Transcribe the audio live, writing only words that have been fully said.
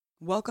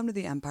Welcome to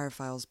the Empire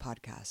Files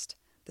podcast.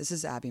 This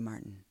is Abby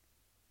Martin.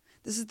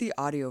 This is the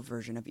audio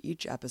version of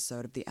each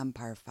episode of the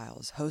Empire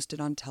Files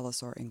hosted on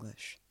Telesur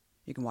English.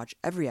 You can watch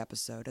every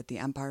episode at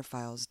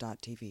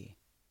theempirefiles.tv.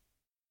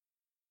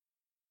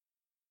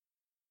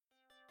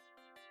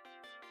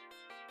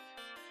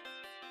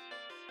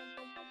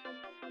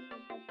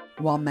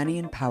 While many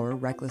in power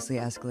recklessly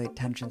escalate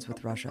tensions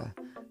with Russia,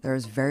 there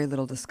is very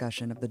little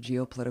discussion of the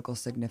geopolitical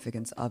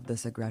significance of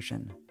this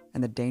aggression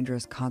and the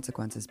dangerous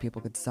consequences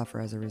people could suffer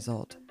as a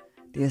result.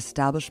 The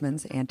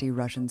establishment's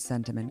anti-Russian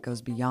sentiment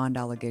goes beyond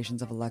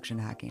allegations of election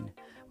hacking,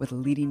 with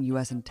leading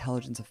U.S.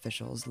 intelligence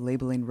officials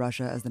labeling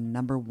Russia as the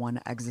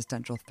 #1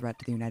 existential threat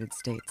to the United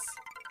States.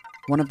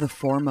 One of the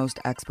foremost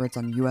experts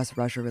on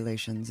U.S.-Russia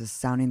relations is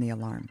sounding the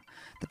alarm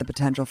that the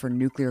potential for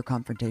nuclear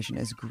confrontation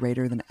is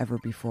greater than ever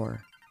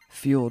before,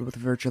 fueled with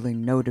virtually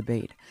no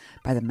debate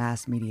by the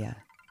mass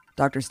media.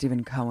 Dr.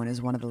 Stephen Cohen is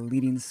one of the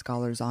leading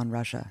scholars on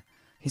Russia.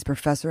 He's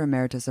Professor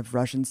Emeritus of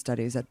Russian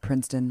Studies at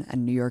Princeton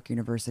and New York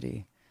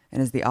University,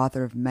 and is the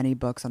author of many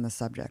books on the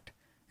subject,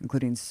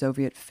 including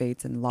Soviet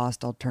Fates and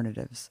Lost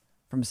Alternatives,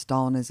 From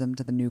Stalinism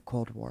to the New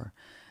Cold War,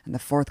 and the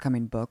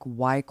forthcoming book,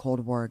 Why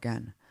Cold War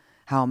Again?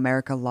 How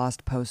America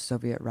Lost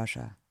Post-Soviet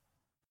Russia.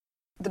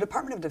 The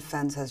Department of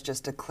Defense has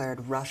just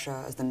declared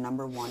Russia as the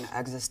 #1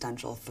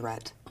 existential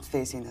threat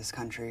facing this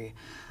country.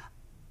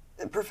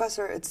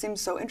 Professor, it seems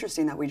so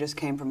interesting that we just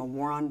came from a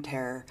war on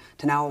terror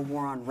to now a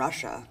war on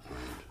Russia,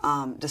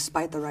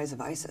 despite the rise of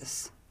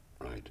ISIS.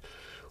 Right.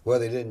 Well,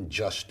 they didn't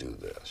just do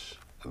this.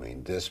 I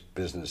mean, this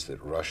business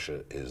that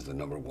Russia is the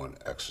 #1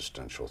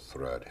 existential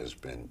threat has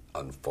been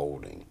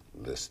unfolding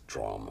this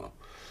drama,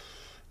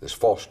 this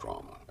false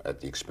drama,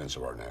 at the expense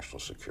of our national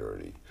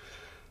security,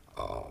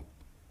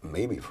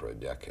 maybe for a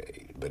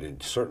decade, but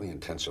it certainly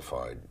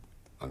intensified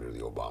under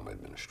the Obama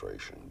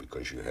administration,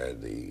 because you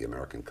had the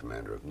American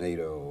commander of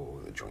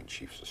NATO, the Joint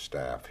Chiefs of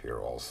Staff here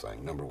all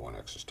saying #1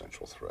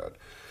 existential threat.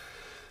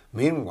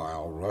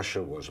 Meanwhile,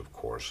 Russia was, of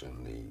course,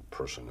 in the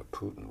person of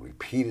Putin,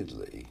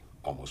 repeatedly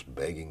almost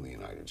begging the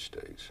United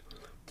States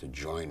to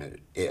join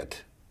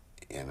it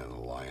in an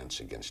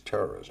alliance against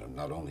terrorism,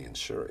 not only in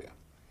Syria,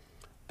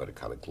 but a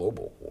kind of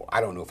global war.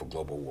 I don't know if a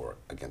global war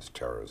against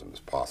terrorism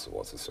is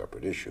possible. It's a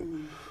separate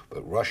issue.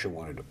 But Russia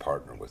wanted to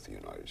partner with the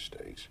United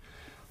States.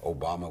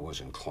 Obama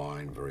was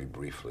inclined very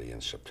briefly in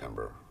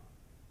September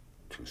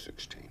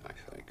 2016, I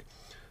think.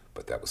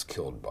 But that was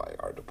killed by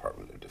our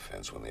Department of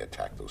Defense when they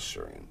attacked those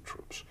Syrian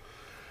troops.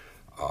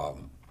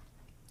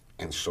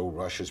 And so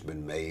Russia's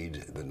been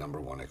made the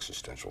 #1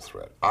 existential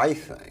threat. I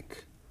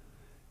think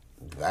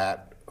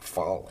that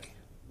folly,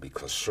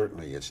 because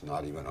certainly it's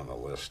not even on the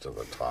list of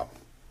the top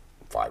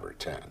 5 or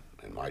 10,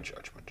 in my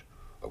judgment,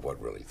 of what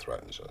really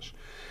threatens us,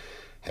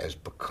 has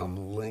become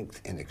linked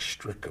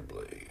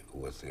inextricably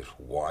with this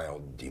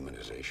wild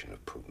demonization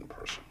of Putin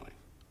personally.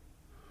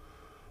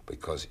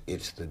 Because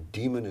it's the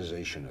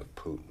demonization of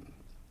Putin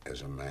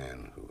as a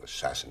man who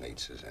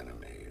assassinates his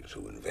enemies,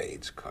 who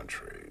invades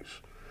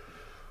countries,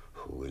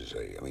 who is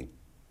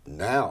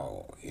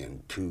now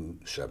in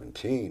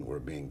 2017, we're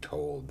being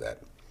told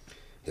that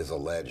his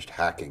alleged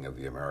hacking of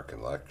the American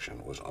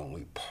election was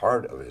only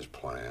part of his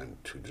plan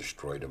to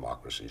destroy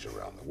democracies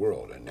around the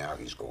world, and now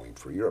he's going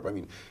for Europe. I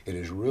mean, it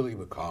has really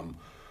become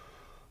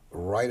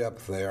right up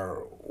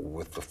there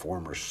with the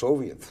former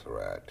Soviet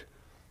threat,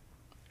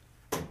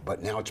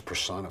 but now it's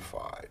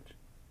personified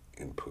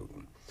in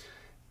Putin.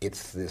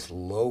 It's this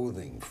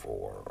loathing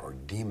for, or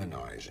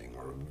demonizing,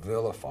 or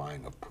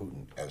vilifying of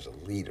Putin as a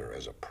leader,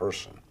 as a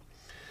person,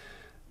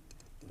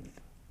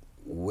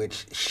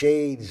 which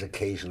shades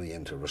occasionally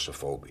into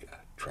Russophobia,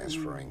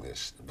 transferring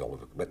this,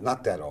 but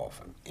not that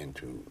often,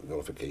 into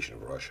vilification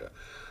of Russia.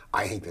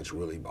 I think that's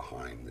really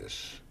behind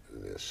this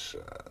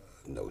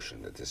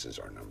notion that this is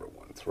our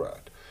 #1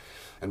 threat.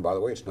 And by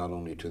the way, it's not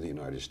only to the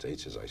United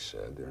States, as I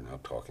said. They're now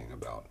talking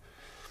about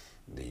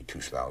the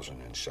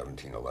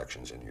 2017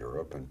 elections in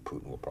Europe, and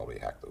Putin will probably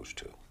hack those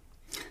too.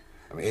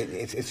 I mean,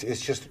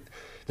 it's just,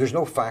 there's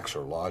no facts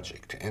or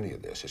logic to any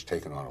of this. It's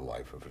taken on a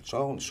life of its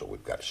own, so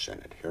we've got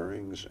Senate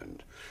hearings,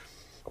 and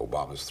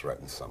Obama's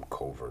threatened some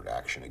covert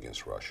action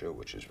against Russia,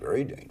 which is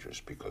very dangerous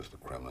because the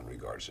Kremlin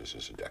regards this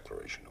as a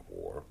declaration of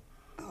war.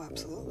 Oh,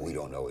 absolutely. We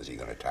don't know, is he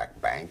going to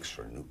attack banks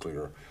or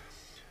nuclear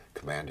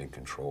command and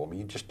control? I mean,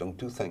 you just don't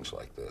do things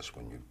like this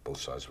when both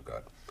sides have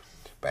got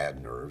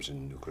bad nerves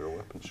and nuclear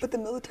weapons. But the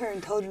military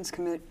intelligence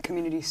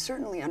community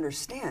certainly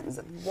understands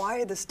that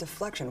why this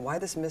deflection, why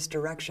this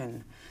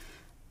misdirection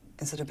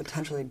in such a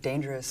potentially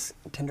dangerous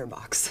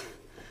tinderbox.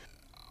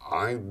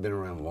 I've been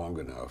around long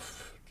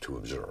enough to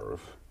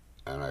observe,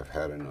 and I've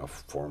had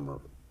enough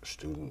former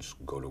students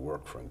go to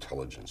work for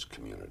intelligence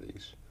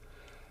communities,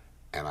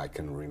 and I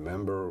can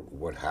remember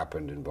what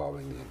happened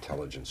involving the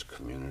intelligence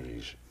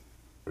communities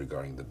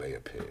regarding the Bay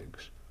of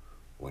Pigs.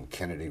 When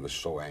Kennedy was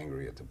so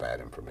angry at the bad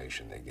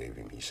information they gave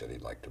him, he said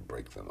he'd like to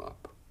break them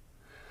up.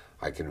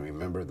 I can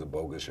remember the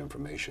bogus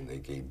information they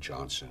gave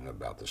Johnson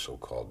about the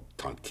so-called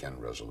Tonkin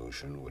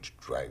resolution, which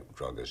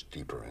drug us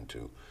deeper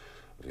into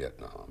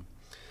Vietnam.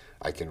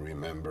 I can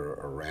remember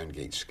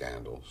Irangate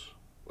scandals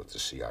what the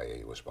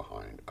CIA was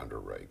behind under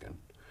Reagan.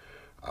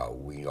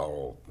 We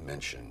all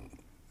mentioned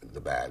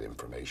the bad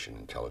information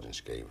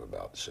intelligence gave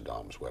about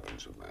Saddam's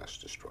weapons of mass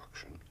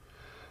destruction.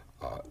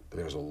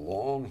 There's a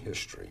long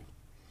history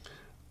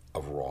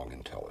of wrong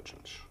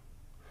intelligence.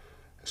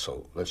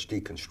 So let's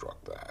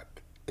deconstruct that.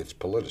 It's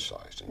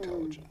politicized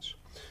intelligence.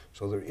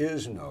 So there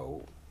is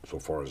no, so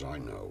far as I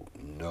know,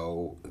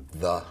 no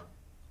the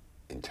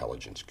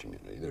intelligence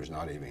community. There's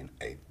not even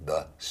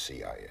the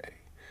CIA.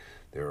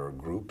 There are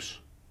groups,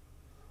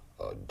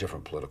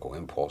 different political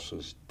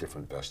impulses,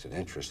 different vested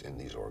interests in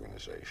these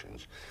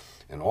organizations.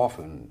 And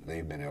often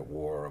they've been at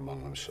war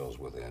among themselves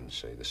within,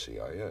 say, the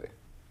CIA.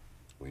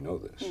 We know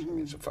this. I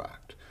mean, it's a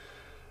fact.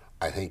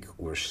 I think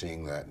we're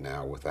seeing that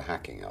now with the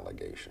hacking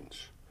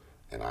allegations.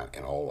 And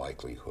in all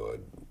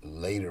likelihood,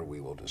 later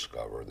we will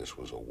discover this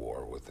was a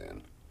war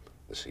within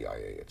the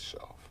CIA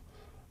itself.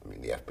 I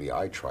mean, the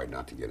FBI tried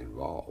not to get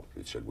involved.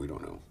 It said, we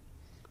don't know.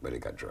 But it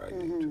got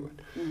dragged into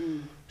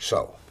it.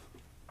 So,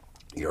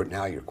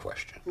 now your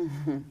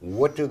question.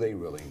 What do they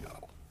really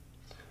know?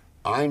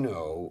 I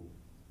know,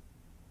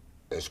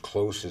 as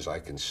close as I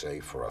can say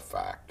for a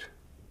fact,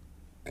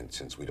 and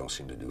since we don't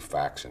seem to do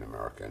facts in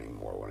America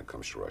anymore when it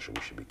comes to Russia,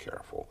 we should be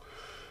careful,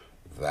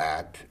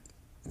 that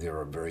there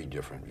are very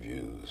different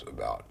views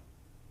about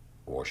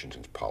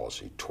Washington's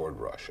policy toward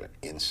Russia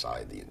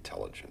inside the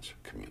intelligence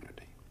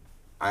community.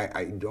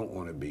 I don't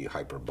want to be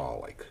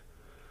hyperbolic,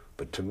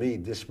 but to me,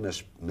 this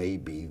may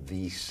be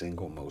the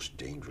single most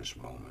dangerous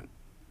moment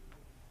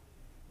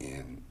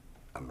in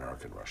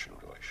American-Russian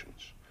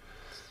relations.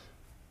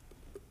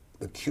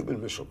 The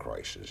Cuban Missile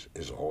Crisis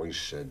is always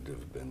said to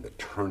have been the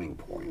turning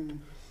point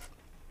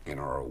in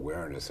our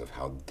awareness of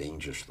how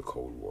dangerous the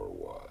Cold War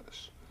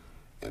was.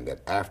 And that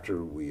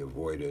after we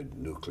avoided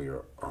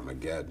nuclear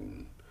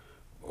Armageddon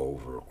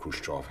over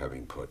Khrushchev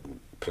having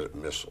put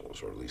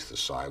missiles, or at least the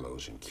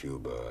silos in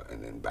Cuba,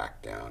 and then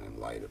back down in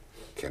light of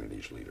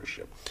Kennedy's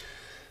leadership,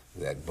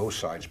 that both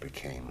sides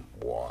became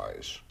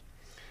wise.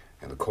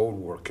 And the Cold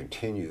War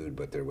continued,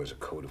 but there was a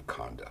code of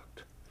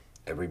conduct.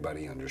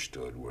 Everybody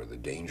understood where the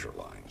danger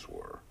lines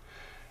were,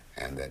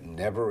 and that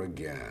never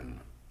again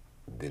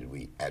did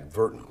we,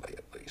 advertently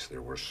at least,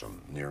 there were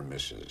some near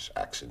misses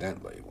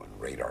accidentally when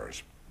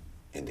radars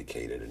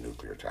indicated a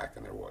nuclear attack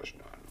and there was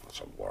none,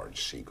 some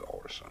large seagull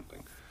or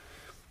something.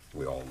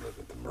 We all live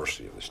at the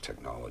mercy of this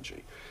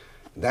technology.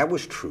 That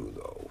was true,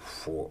 though,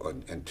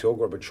 until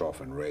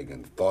Gorbachev and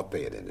Reagan thought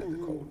they had ended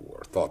the Cold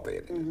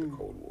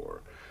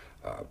War,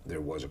 there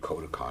was a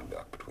code of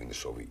conduct between the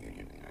Soviet Union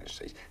and the United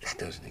States. That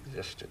doesn't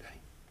exist today.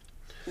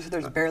 So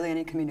there's barely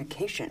any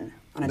communication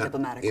on a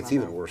diplomatic level. It's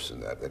even worse than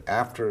that, that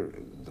after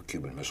the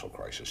Cuban Missile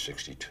Crisis,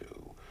 '62,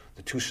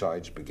 the two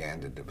sides began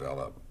to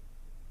develop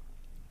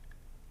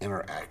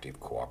interactive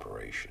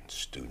cooperation,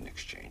 student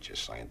exchanges,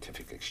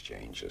 scientific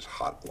exchanges,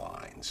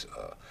 hotlines,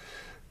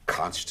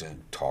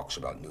 constant talks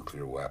about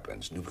nuclear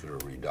weapons, nuclear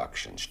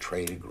reductions,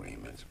 trade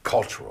agreements,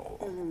 cultural,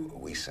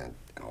 we sent,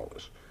 and all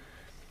this.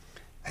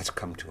 That's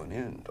come to an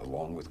end,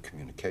 along with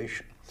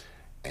communication.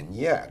 And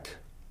yet,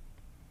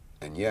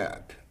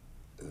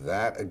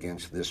 that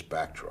against this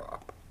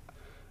backdrop,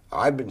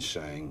 I've been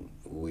saying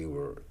we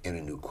were in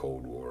a new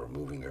Cold War,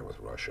 moving there with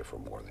Russia for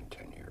more than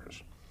 10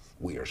 years.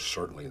 We are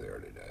certainly there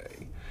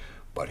today.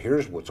 But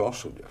here's what's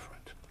also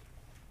different.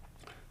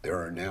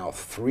 There are now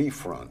 3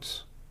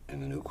 fronts in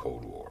the new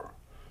Cold War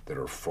that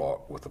are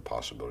fraught with the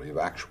possibility of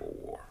actual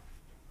war.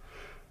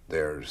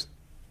 There's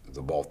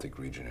the Baltic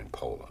region in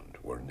Poland,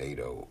 where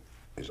NATO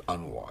is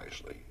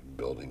unwisely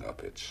building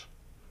up its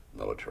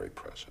military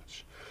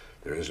presence.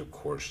 There is, of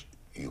course,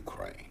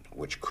 Ukraine,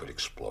 which could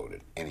explode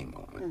at any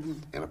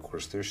moment. And of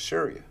course, there's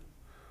Syria,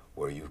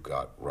 where you've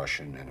got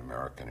Russian and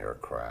American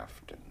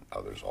aircraft and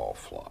others all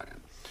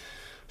flying.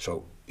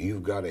 So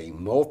you've got a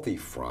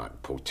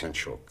multi-front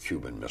potential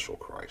Cuban Missile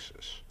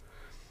Crisis.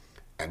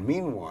 And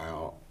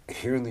meanwhile,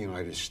 here in the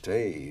United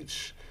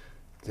States,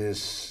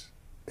 this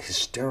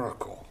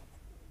hysterical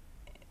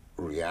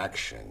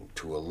reaction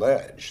to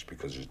allege,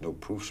 because there's no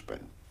proof's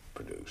been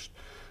produced,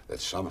 that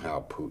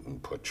somehow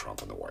Putin put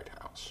Trump in the White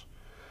House.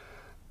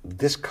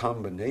 This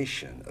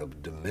combination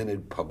of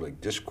demented public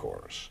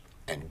discourse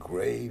and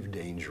grave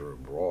danger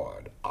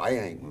abroad, I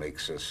think,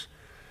 makes us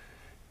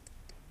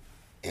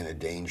in a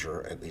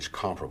danger at least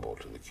comparable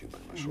to the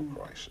Cuban Missile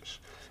Crisis.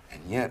 And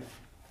yet,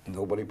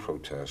 nobody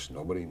protests,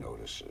 nobody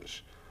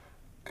notices,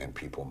 and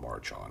people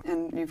march on.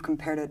 And you've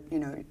compared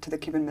it, to the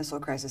Cuban Missile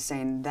Crisis,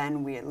 saying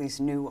then we at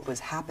least knew what was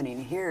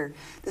happening. Here,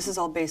 this is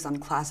all based on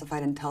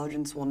classified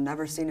intelligence. We'll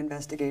never see an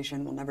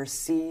investigation. We'll never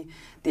see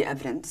the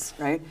evidence,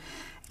 right?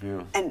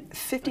 Yeah, and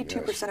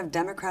 52% of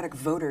Democratic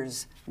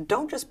voters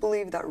don't just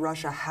believe that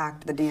Russia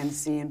hacked the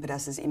DNC and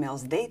Podesta's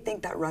emails. They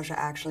think that Russia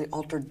actually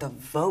altered the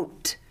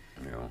vote.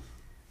 Yeah.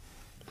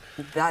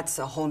 That's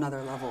a whole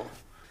nother level.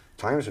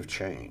 Times have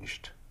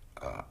changed.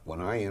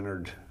 When I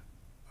entered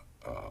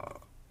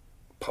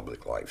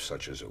public life,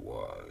 such as it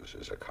was,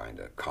 as a kind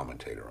of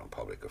commentator on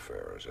public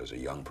affairs, as a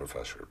young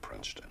professor at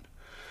Princeton,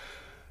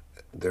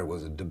 there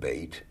was a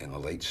debate in the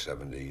late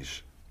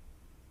 70s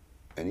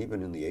and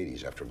even in the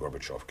 80s after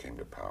Gorbachev came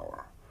to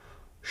power,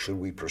 should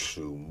we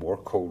pursue more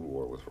Cold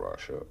War with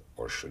Russia,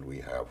 or should we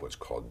have what's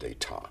called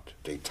détente?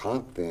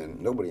 Détente then,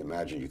 nobody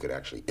imagined you could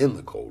actually end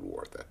the Cold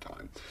War at that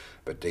time,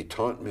 but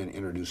détente meant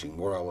introducing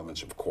more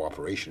elements of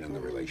cooperation in the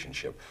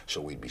relationship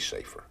so we'd be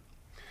safer.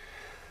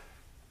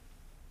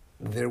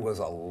 There was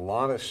a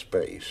lot of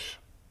space,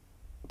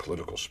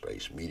 political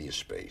space, media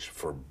space,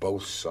 for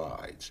both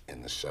sides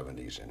in the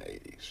 70s and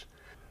 80s.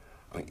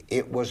 I mean,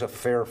 it was a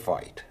fair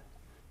fight.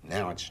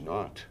 Now it's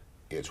not.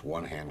 It's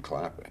one hand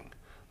clapping.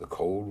 The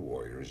Cold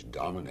Warriors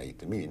dominate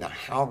the media. Now,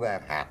 how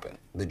that happened,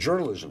 the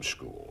journalism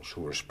schools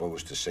who were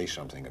supposed to say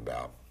something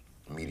about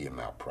media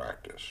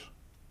malpractice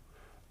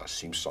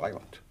seem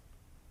silent.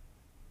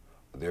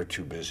 They're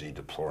too busy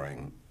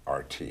deploring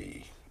RT.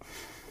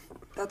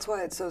 That's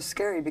why it's so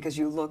scary, because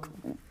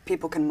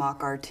people can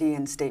mock RT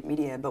and state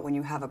media, but when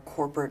you have a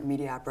corporate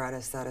media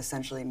apparatus that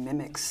essentially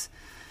mimics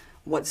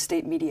what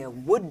state media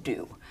would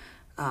do,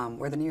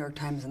 where the New York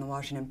Times and the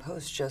Washington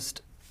Post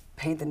just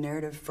paint the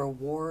narrative for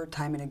war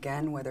time and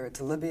again, whether it's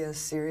Libya,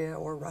 Syria,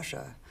 or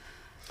Russia.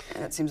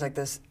 And it seems like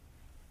this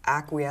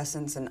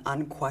acquiescence and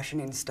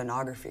unquestioning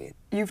stenography.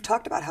 You've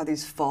talked about how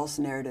these false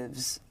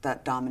narratives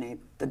that dominate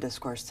the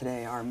discourse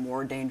today are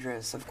more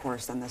dangerous, of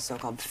course, than the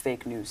so-called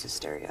fake news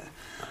hysteria.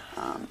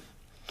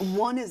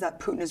 One is that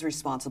Putin is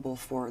responsible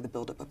for the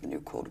buildup of the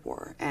new Cold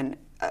War. And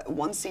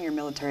one senior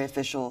military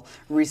official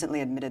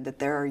recently admitted that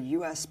there are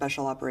U.S.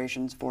 Special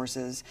Operations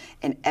Forces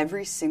in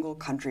every single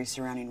country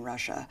surrounding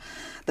Russia.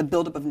 The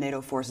buildup of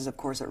NATO forces, of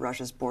course, at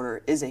Russia's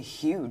border is a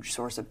huge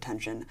source of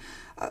tension.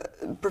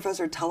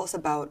 Professor, tell us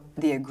about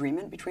the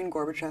agreement between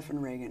Gorbachev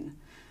and Reagan,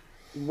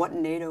 what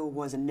NATO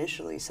was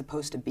initially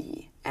supposed to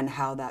be, and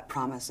how that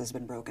promise has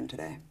been broken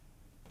today.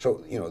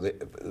 So, you know,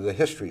 the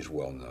history is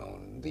well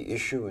known. The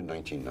issue in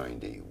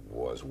 1990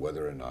 was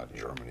whether or not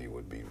Germany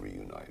would be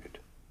reunited.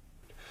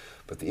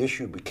 But the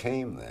issue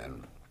became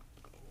then,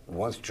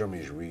 once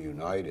Germany is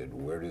reunited,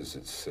 where does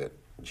it sit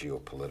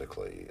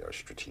geopolitically or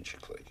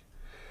strategically?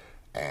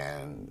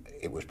 And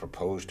it was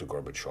proposed to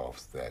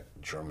Gorbachev that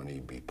Germany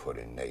be put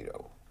in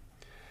NATO.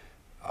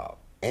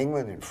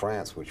 England and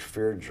France, which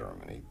feared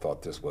Germany,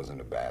 thought this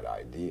wasn't a bad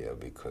idea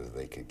because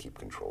they could keep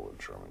control of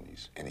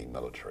Germany's any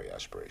military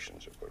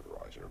aspirations that would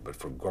arise there. But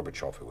for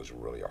Gorbachev, it was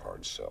really a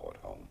hard sell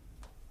at home.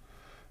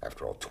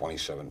 After all,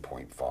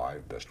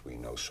 27.5, best we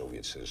know,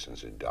 Soviet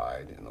citizens had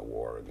died in the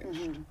war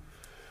against.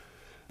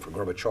 For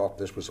Gorbachev,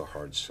 this was a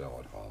hard sell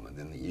at home. And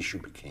then the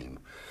issue became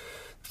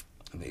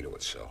NATO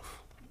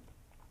itself,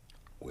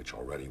 which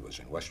already was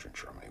in Western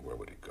Germany. Where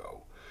would it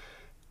go?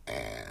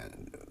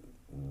 And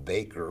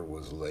Baker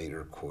was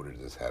later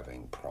quoted as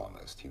having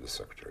promised, he was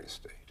Secretary of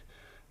State,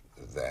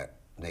 that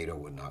NATO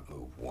would not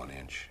move 1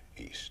 inch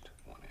east,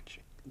 1 inch.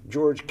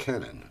 George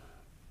Kennan,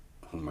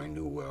 whom I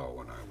knew well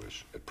when I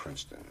was at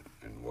Princeton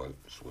and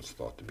was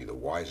thought to be the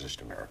wisest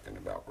American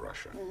about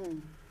Russia.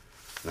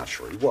 Not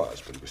sure he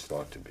was, but he was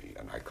thought to be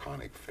an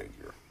iconic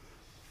figure,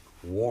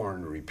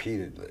 warned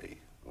repeatedly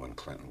when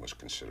Clinton was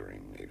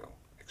considering NATO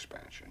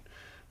expansion.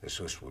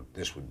 This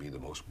would be the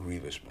most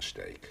grievous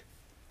mistake,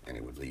 and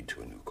it would lead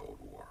to a new Cold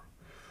War.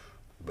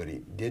 But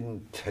it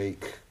didn't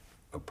take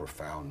a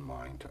profound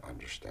mind to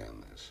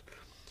understand this.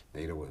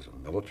 NATO was a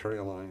military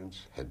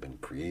alliance, had been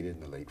created in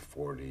the late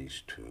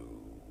 40s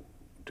to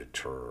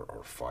deter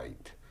or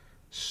fight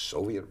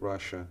Soviet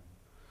Russia.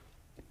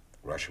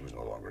 Russia was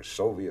no longer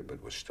Soviet,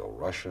 but was still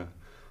Russia.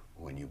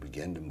 When you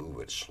begin to move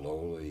it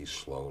slowly,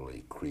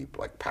 slowly, creep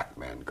like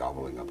Pac-Man,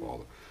 gobbling up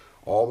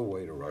all the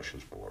way to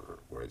Russia's border,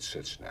 where it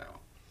sits now,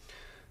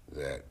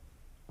 that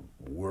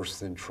worse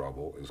than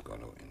trouble is going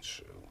to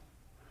ensue.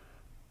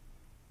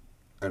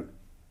 And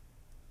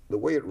the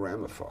way it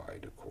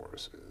ramified, of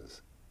course,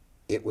 is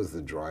it was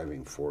the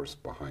driving force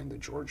behind the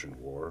Georgian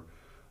War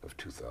of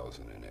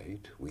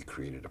 2008. We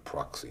created a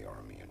proxy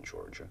army in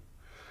Georgia.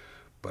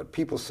 But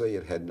people say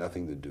it had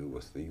nothing to do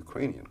with the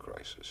Ukrainian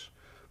crisis,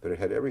 but it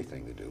had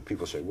everything to do.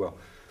 People say, well,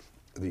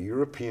 the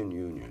European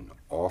Union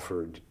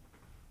offered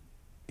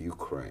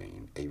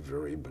Ukraine a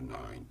very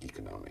benign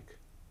economic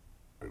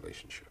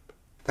relationship.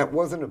 That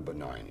wasn't a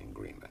benign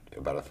agreement,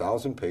 about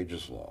 1,000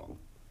 pages long,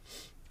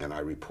 and I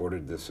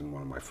reported this in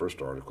one of my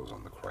first articles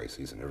on the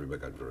crises, and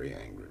everybody got very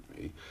angry at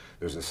me.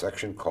 There's a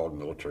section called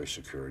Military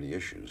Security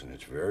Issues, and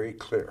it's very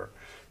clear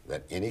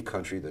that any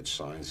country that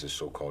signs this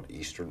so-called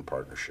Eastern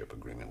Partnership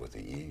Agreement with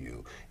the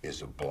EU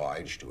is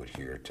obliged to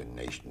adhere to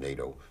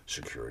NATO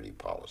security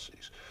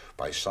policies.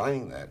 By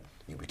signing that,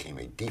 you became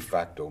a de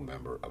facto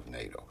member of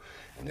NATO.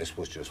 And this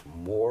was just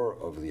more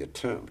of the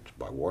attempt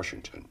by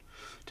Washington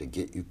to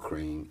get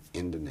Ukraine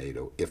into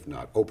NATO, if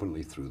not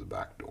openly through the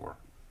back door.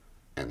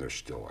 And they're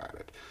still at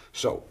it.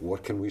 So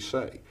what can we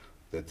say?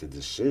 That the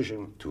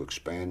decision to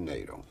expand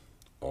NATO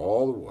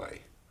all the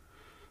way,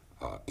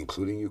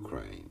 including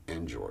Ukraine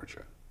and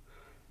Georgia,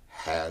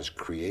 has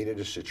created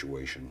a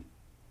situation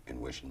in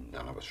which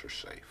none of us are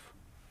safe.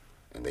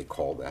 And they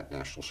call that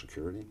national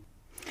security?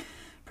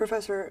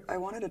 Professor, I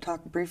wanted to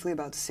talk briefly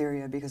about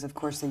Syria because, of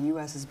course, the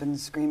U.S. has been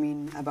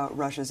screaming about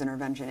Russia's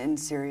intervention in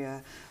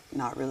Syria,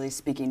 not really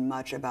speaking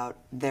much about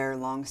their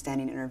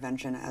long-standing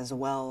intervention as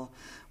well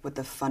with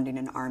the funding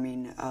and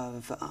arming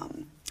of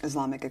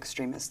Islamic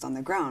extremists on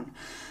the ground.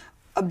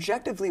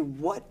 Objectively,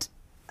 what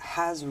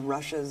has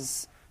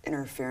Russia's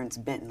interference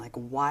been? Like,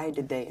 why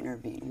did they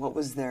intervene? What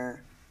was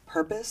their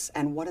purpose,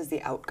 and what has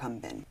the outcome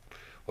been?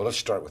 Well, let's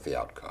start with the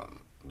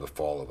outcome, the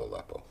fall of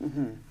Aleppo.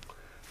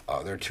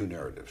 There are two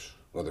narratives.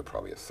 Well, there are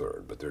probably a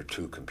third, but there are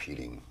two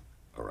competing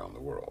around the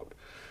world.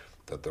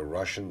 That the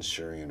Russian,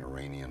 Syrian,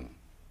 Iranian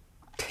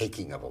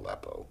taking of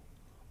Aleppo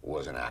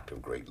was an act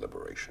of great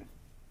liberation.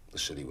 The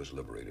city was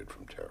liberated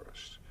from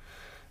terrorists.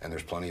 And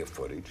there's plenty of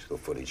footage, the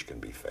footage can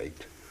be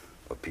faked,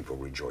 of people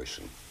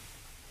rejoicing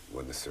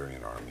when the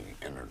Syrian army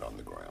entered on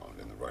the ground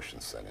and the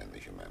Russians sent in the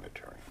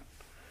humanitarian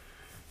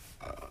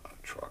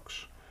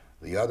trucks.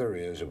 The other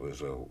is it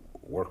was a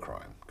war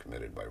crime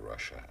committed by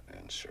Russia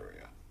in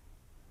Syria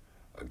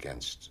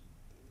against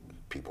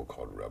people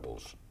called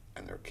rebels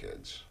and their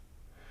kids.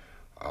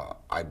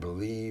 I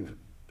believe,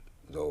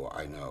 though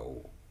I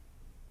know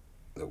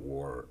that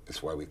war,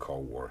 it's why we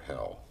call war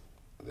hell,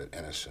 that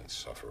innocents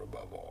suffer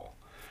above all,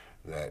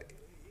 that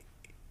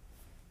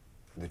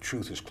the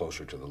truth is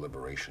closer to the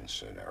liberation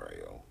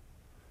scenario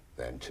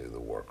than to the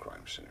war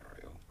crime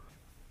scenario.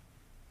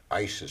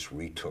 ISIS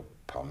retook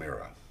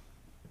Palmyra,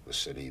 the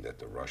city that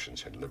the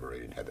Russians had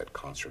liberated, had that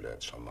concert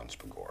at some months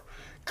before,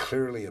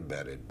 clearly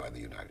abetted by the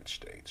United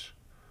States,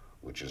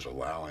 which is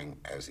allowing,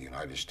 as the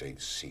United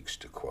States seeks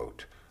to,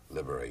 quote,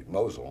 liberate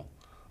Mosul,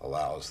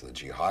 allows the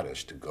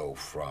jihadists to go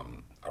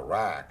from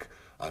Iraq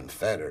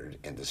unfettered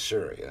into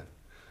Syria,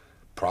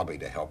 probably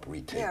to help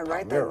retake Palmyra. Yeah,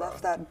 right, they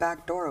left that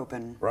back door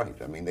open. Right,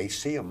 I mean, they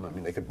see them, I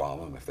mean, they could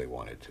bomb them if they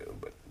wanted to,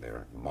 but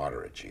they're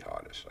moderate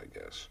jihadists, I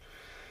guess.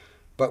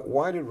 But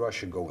why did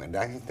Russia go in?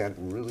 I think that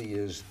really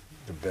is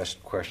the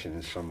best question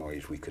in some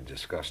ways we could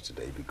discuss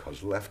today,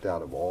 because left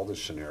out of all the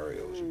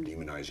scenarios of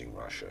demonizing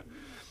Russia,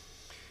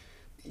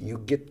 you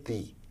get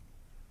the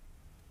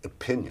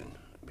opinion,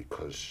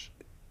 because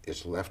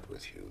it's left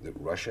with you, that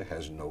Russia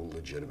has no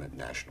legitimate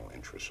national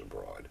interests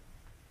abroad.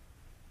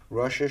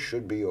 Russia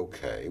should be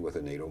okay with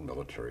a NATO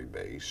military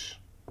base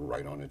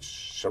right on its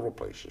several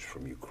places,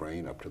 from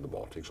Ukraine up to the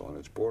Baltics on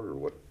its border.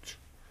 What,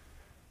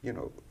 you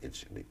know,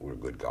 we're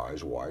good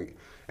guys, why?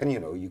 And,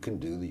 you know, you can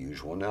do the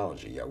usual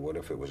analogy. Yeah, what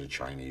if it was a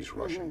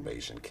Chinese-Russian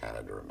base in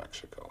Canada or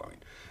Mexico? I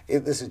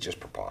mean, this is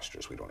just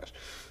preposterous, we don't ask.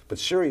 But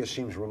Syria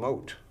seems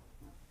remote,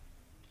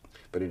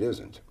 but it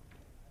isn't.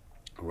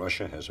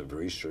 Russia has a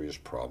very serious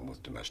problem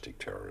with domestic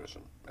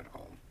terrorism at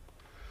home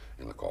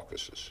in the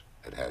Caucasus.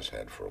 It has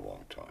had for a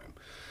long time.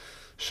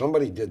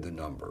 Somebody did the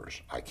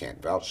numbers. I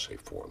can't vouch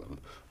for them,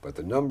 but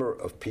the number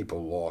of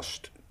people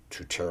lost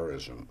to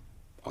terrorism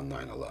on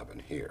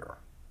 9/11 here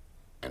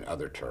and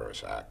other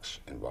terrorist acts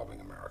involving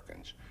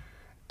Americans,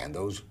 and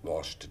those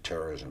lost to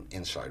terrorism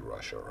inside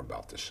Russia are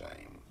about the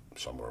same,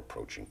 somewhere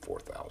approaching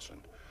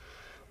 4,000.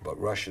 But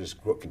Russia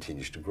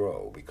continues to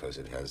grow because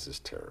it has this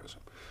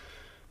terrorism.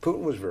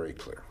 Putin was very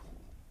clear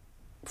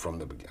from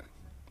the beginning.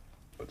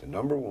 But the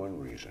number one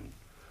reason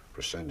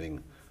for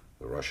sending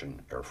the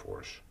Russian Air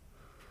Force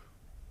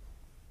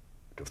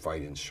to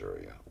fight in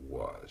Syria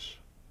was,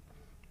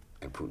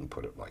 and Putin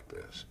put it like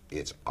this,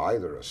 it's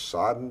either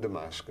Assad in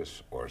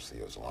Damascus or it's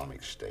the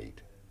Islamic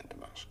State in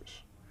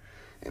Damascus.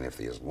 And if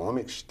the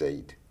Islamic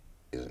State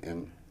is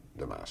in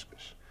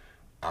Damascus,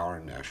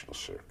 our national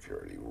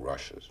security,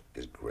 Russia's,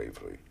 is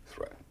gravely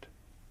threatened.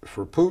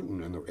 For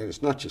Putin, and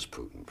it's not just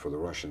Putin, for the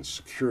Russian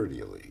security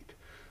elite,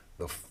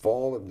 the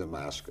fall of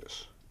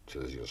Damascus to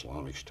the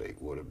Islamic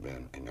State would have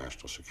been a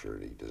national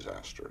security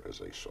disaster as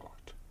they saw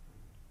it.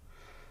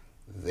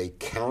 They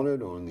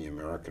counted on the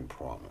American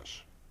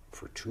promise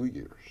for 2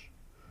 years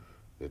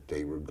that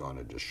they were going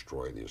to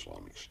destroy the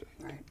Islamic State.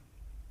 Right.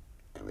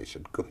 And they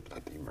said, good,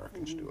 let the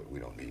Americans do it. We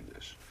don't need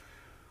this.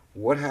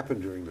 What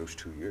happened during those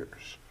 2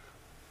 years?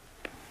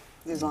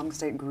 The Islamic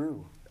State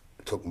grew.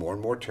 It took more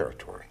and more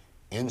territory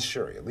in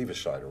Syria, leave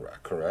aside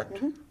Iraq,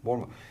 correct? More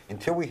and more,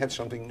 until we had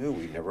something new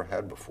we never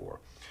had before.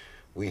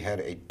 We had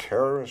a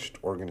terrorist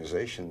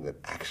organization that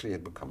actually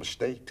had become a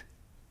state.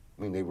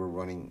 I mean, they were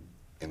running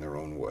in their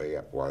own way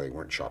while they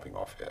weren't chopping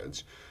off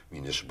heads,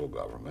 municipal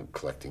government,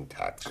 collecting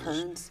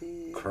taxes,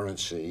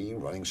 currency,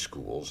 running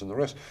schools, and the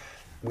rest.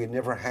 We had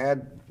never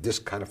had this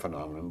kind of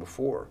phenomenon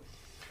before.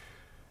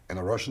 And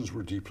the Russians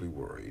were deeply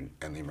worried,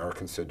 and the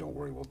Americans said, don't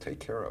worry, we'll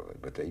take care of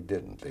it. But they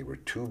didn't. They were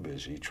too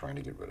busy trying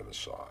to get rid of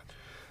Assad.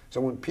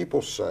 So when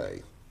people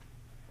say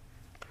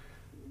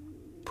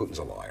Putin's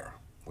a liar,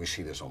 we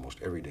see this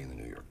almost every day in the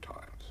New York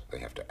Times. They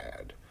have to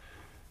add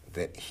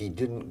that he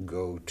didn't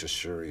go to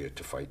Syria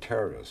to fight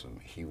terrorism.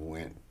 He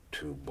went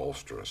to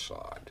bolster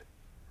Assad.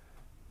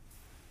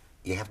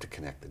 You have to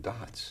connect the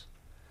dots.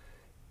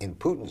 In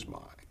Putin's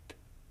mind,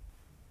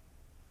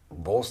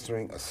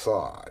 bolstering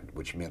Assad,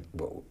 which meant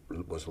what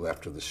was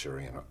left of the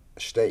Syrian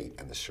state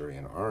and the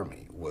Syrian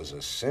army, was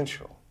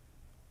essential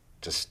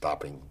to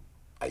stopping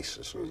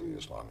ISIS or the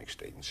Islamic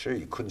State in Syria.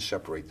 You couldn't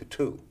separate the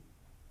two.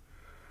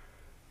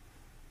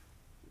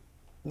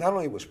 not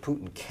only was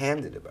Putin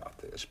candid about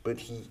this, but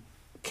he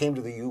came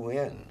to the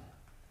UN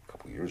a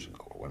couple years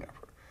ago or whenever,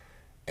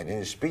 and in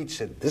his speech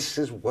said, this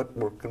is what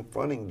we're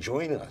confronting,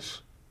 join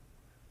us.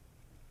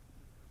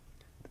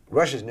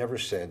 Russia's never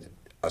said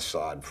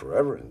Assad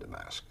forever in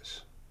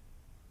Damascus.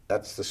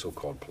 That's the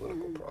so-called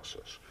political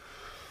process.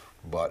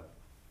 But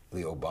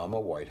the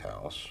Obama White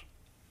House,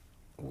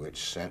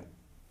 which sent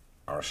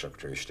our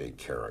Secretary of State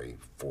Kerry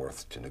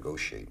forth to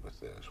negotiate with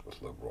this, with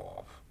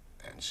Lavrov,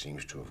 and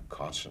seems to have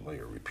constantly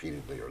or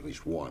repeatedly, or at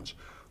least once,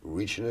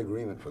 reached an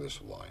agreement for this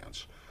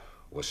alliance,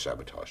 was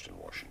sabotaged in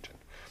Washington.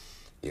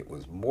 It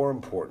was more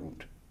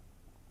important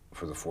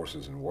for the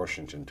forces in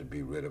Washington to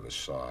be rid of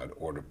Assad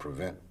or to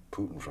prevent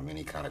Putin from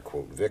any kind of,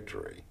 quote,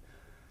 victory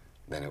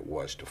than it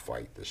was to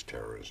fight this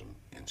terrorism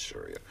in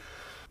Syria.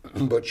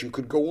 But you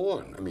could go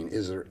on. I mean,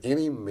 is there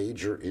any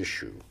major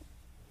issue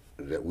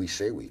that we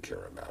say we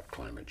care about?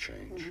 Climate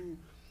change,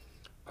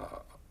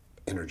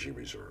 energy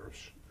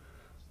reserves,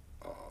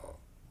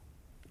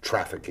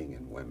 trafficking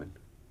in women,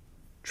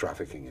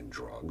 trafficking in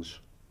drugs,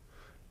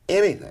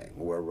 anything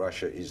where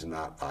Russia is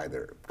not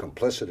either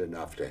complicit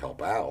enough to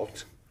help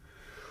out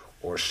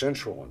or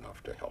central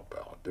enough to help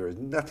out. There is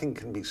nothing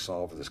can be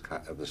solved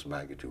of this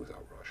magnitude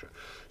without Russia.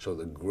 So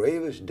the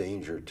gravest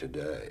danger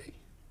today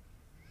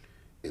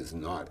is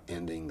not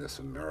ending this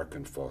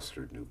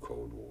American-fostered new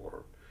Cold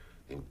War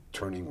and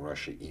turning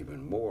Russia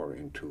even more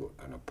into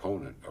an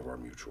opponent of our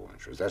mutual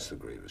interests. That's the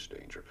gravest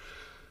danger.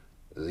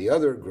 The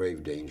other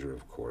grave danger,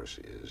 of course,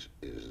 is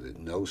that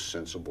no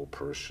sensible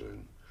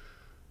person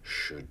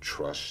should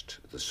trust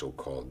the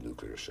so-called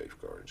nuclear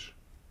safeguards.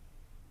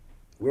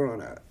 We're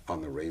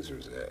on the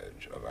razor's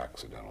edge of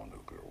accidental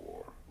nuclear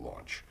war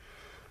launch.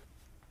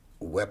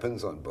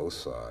 Weapons on both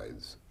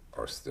sides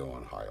are still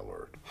on high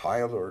alert. High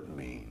alert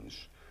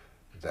means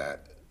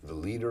that the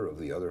leader of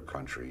the other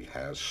country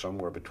has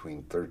somewhere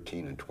between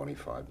 13 and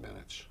 25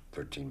 minutes,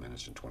 13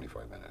 minutes and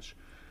 25 minutes,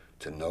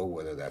 to know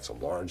whether that's a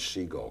large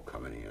seagull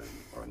coming in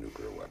or a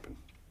nuclear weapon,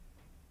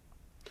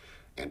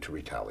 and to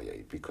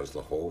retaliate, because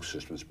the whole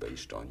system is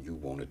based on you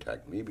won't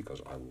attack me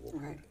because I will.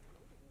 Right.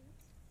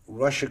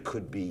 Russia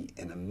could be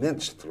an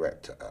immense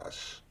threat to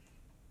us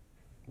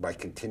by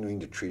continuing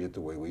to treat it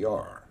the way we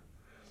are.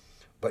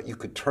 But you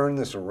could turn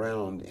this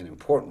around in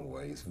important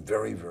ways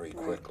very, very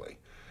quickly.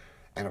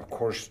 And of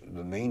course,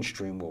 the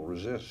mainstream will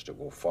resist, it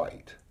will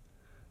fight.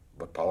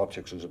 But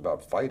politics is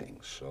about fighting,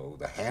 so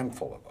the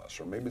handful of us,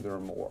 or maybe there are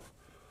more,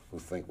 who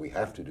think we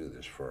have to do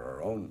this for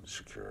our own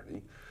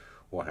security,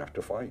 will have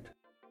to fight.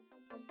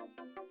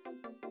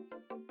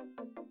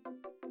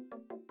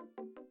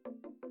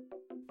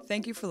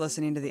 Thank you for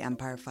listening to the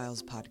Empire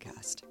Files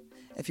podcast.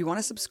 If you want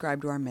to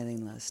subscribe to our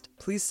mailing list,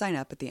 please sign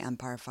up at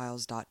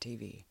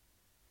theempirefiles.tv.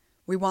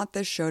 We want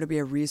this show to be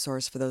a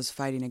resource for those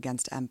fighting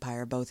against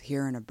empire both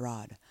here and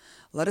abroad.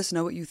 Let us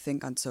know what you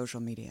think on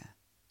social media.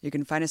 You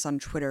can find us on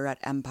Twitter at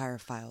Empire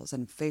Files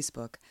and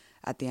Facebook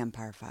at The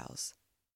Empire Files.